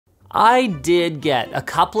I did get a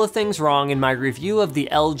couple of things wrong in my review of the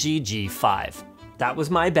LG G5. That was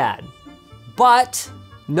my bad. But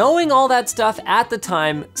knowing all that stuff at the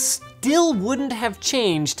time still wouldn't have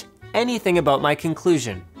changed anything about my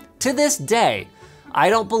conclusion. To this day, I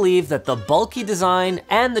don't believe that the bulky design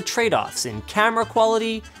and the trade-offs in camera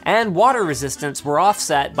quality and water resistance were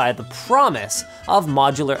offset by the promise of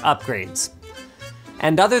modular upgrades.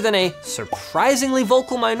 And other than a surprisingly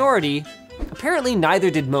vocal minority, apparently neither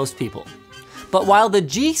did most people. But while the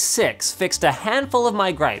G6 fixed a handful of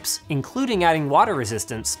my gripes, including adding water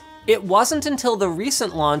resistance, it wasn't until the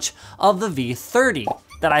recent launch of the V30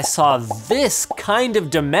 that I saw this kind of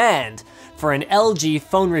demand for an LG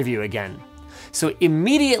phone review again. So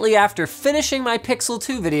immediately after finishing my Pixel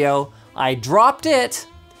 2 video, I dropped it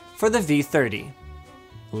for the V30.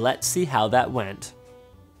 Let's see how that went.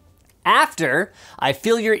 After, I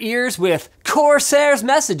fill your ears with Corsair's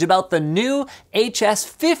message about the new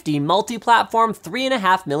HS50 multi-platform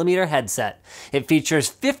 3.5mm headset. It features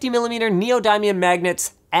 50mm neodymium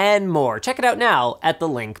magnets and more. Check it out now at the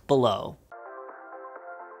link below.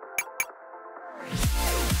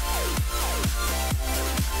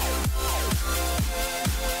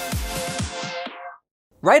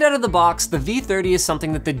 Right out of the box, the V30 is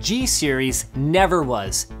something that the G series never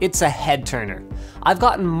was. It's a head turner. I've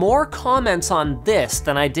gotten more comments on this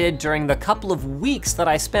than I did during the couple of weeks that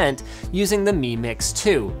I spent using the Mi Mix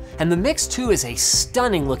 2. And the Mix 2 is a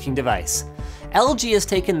stunning looking device. LG has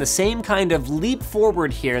taken the same kind of leap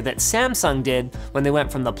forward here that Samsung did when they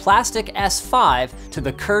went from the plastic S5 to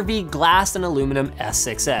the curvy glass and aluminum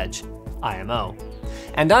S6 Edge, IMO.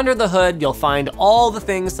 And under the hood, you'll find all the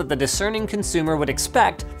things that the discerning consumer would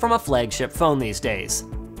expect from a flagship phone these days.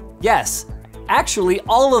 Yes, actually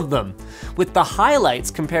all of them, with the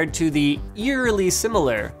highlights compared to the eerily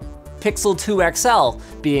similar Pixel 2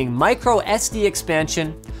 XL being micro SD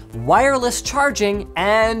expansion, wireless charging,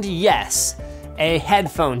 and yes, a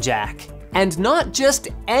headphone jack. And not just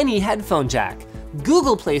any headphone jack.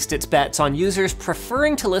 Google placed its bets on users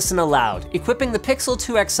preferring to listen aloud, equipping the Pixel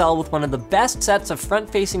 2 XL with one of the best sets of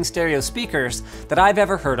front-facing stereo speakers that I've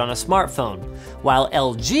ever heard on a smartphone, while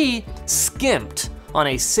LG skimped on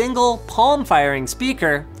a single palm-firing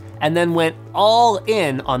speaker and then went all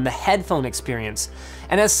in on the headphone experience.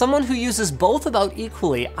 And as someone who uses both about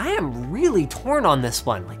equally, I am really torn on this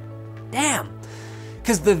one. Like, damn.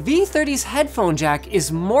 Because the V30's headphone jack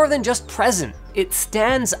is more than just present, it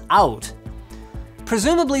stands out.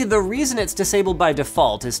 Presumably the reason it's disabled by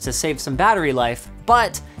default is to save some battery life,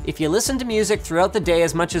 but if you listen to music throughout the day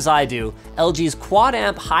as much as I do, LG's quad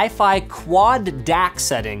amp hi-fi quad DAC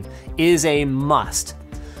setting is a must.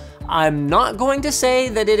 I'm not going to say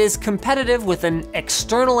that it is competitive with an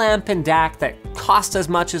external amp and DAC that costs as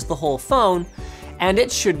much as the whole phone, and it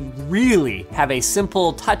should really have a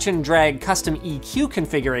simple touch and drag custom EQ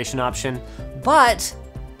configuration option, but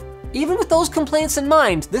even with those complaints in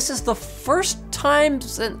mind, this is the first time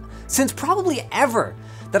since probably ever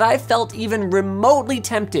that I've felt even remotely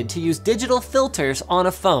tempted to use digital filters on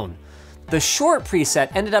a phone. The short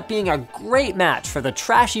preset ended up being a great match for the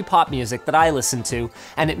trashy pop music that I listen to,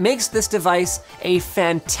 and it makes this device a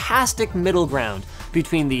fantastic middle ground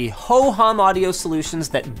between the ho-hum audio solutions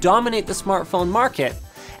that dominate the smartphone market,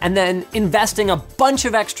 and then investing a bunch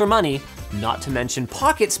of extra money, not to mention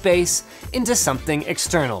pocket space, into something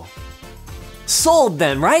external. Sold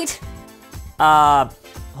then, right?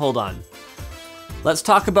 Hold on. Let's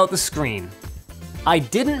talk about the screen. I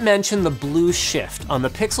didn't mention the blue shift on the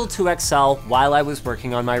Pixel 2 XL while I was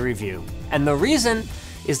working on my review. And the reason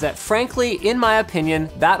is that frankly, in my opinion,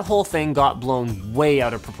 that whole thing got blown way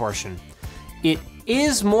out of proportion. It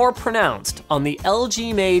is more pronounced on the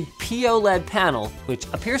LG-made POLED panel, which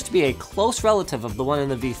appears to be a close relative of the one in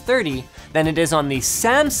the V30, than it is on the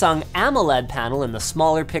Samsung AMOLED panel in the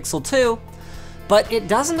smaller Pixel 2, but it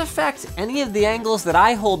doesn't affect any of the angles that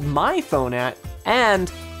I hold my phone at,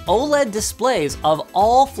 and OLED displays of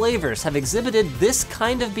all flavors have exhibited this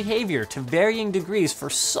kind of behavior to varying degrees for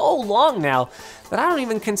so long now that I don't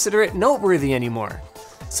even consider it noteworthy anymore.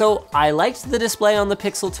 So I liked the display on the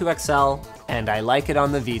Pixel 2 XL, and I like it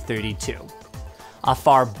on the V30 too. A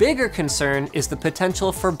far bigger concern is the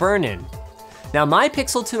potential for burn-in. Now my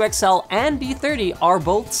Pixel 2 XL and V30 are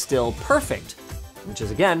both still perfect, which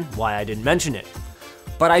is again why I didn't mention it.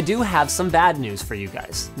 But I do have some bad news for you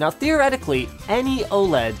guys. Now theoretically, any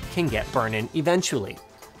OLED can get burn-in eventually.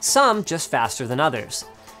 Some just faster than others.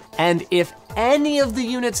 And if any of the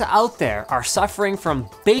units out there are suffering from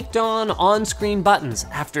baked on-screen buttons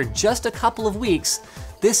after just a couple of weeks,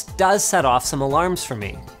 this does set off some alarms for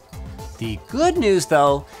me. The good news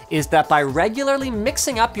though, is that by regularly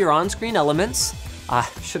mixing up your on-screen elements, I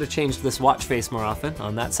should have changed this watch face more often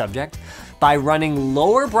on that subject, by running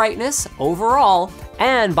lower brightness overall,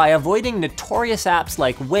 and by avoiding notorious apps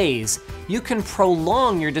like Waze, you can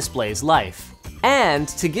prolong your display's life. And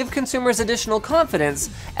to give consumers additional confidence,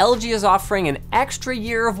 LG is offering an extra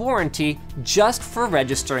year of warranty just for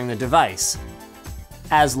registering the device,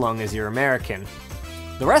 as long as you're American.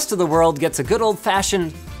 The rest of the world gets a good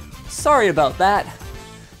old-fashioned, sorry about that.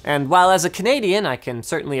 And while as a Canadian, I can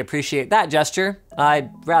certainly appreciate that gesture, I'd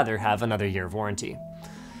rather have another year of warranty.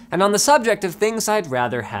 And on the subject of things I'd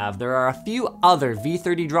rather have, there are a few other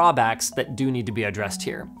V30 drawbacks that do need to be addressed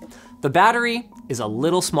here. The battery is a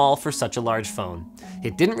little small for such a large phone.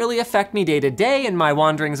 It didn't really affect me day to day in my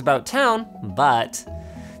wanderings about town, but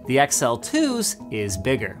the XL2's is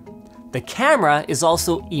bigger. The camera is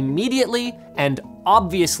also immediately and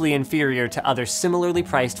obviously inferior to other similarly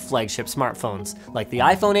priced flagship smartphones, like the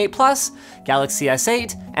iPhone 8 Plus, Galaxy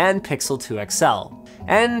S8, and Pixel 2 XL.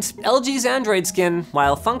 And LG's Android skin,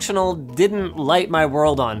 while functional, didn't light my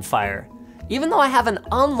world on fire. Even though I have an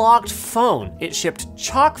unlocked phone, it shipped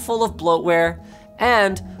chock full of bloatware,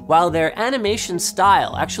 and while their animation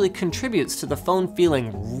style actually contributes to the phone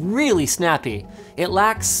feeling really snappy, it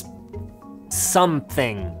lacks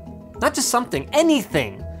something. Not just something,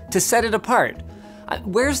 anything to set it apart.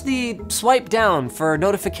 Where's the swipe down for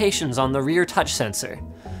notifications on the rear touch sensor?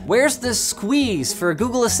 Where's the squeeze for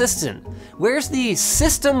Google Assistant? Where's the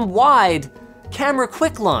system-wide camera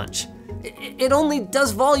quick launch? It only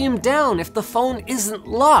does volume down if the phone isn't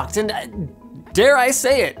locked, and dare I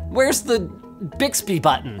say it, where's the Bixby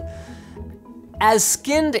button? As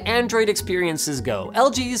skinned Android experiences go,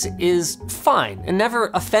 LG's is fine and never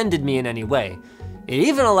offended me in any way. It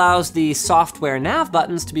even allows the software nav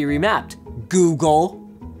buttons to be remapped, Google.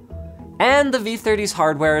 And the V30's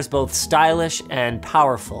hardware is both stylish and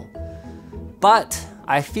powerful. But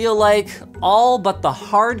I feel like all but the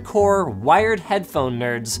hardcore wired headphone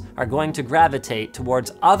nerds are going to gravitate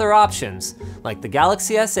towards other options, like the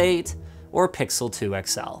Galaxy S8 or Pixel 2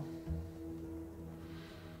 XL.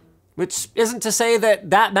 Which isn't to say that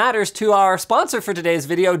that matters to our sponsor for today's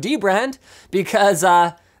video, dbrand, because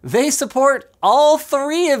they support all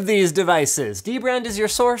three of these devices. dbrand is your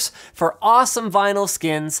source for awesome vinyl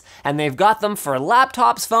skins, and they've got them for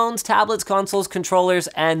laptops, phones, tablets, consoles, controllers,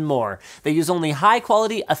 and more. They use only high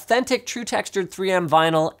quality, authentic, true textured 3M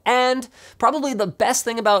vinyl, and probably the best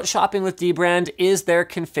thing about shopping with dbrand is their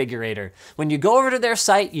configurator. When you go over to their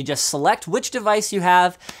site, you just select which device you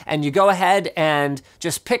have, and you go ahead and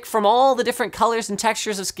just pick from all the different colors and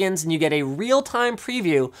textures of skins, and you get a real-time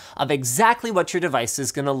preview of exactly what your device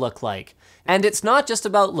is gonna look like. And it's not just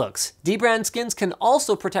about looks. dbrand skins can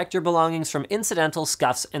also protect your belongings from incidental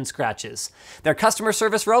scuffs and scratches. Their customer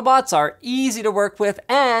service robots are easy to work with,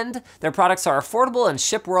 and their products are affordable and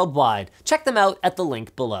ship worldwide. Check them out at the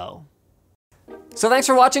link below. So thanks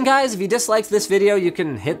for watching, guys. If you disliked this video, you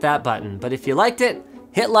can hit that button. But if you liked it,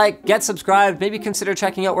 hit like, get subscribed, maybe consider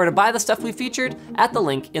checking out where to buy the stuff we featured at the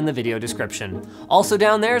link in the video description. Also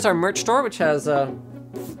down there is our merch store, which has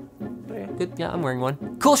good, yeah, I'm wearing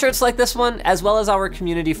one. Cool shirts like this one, as well as our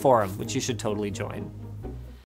community forum, which you should totally join.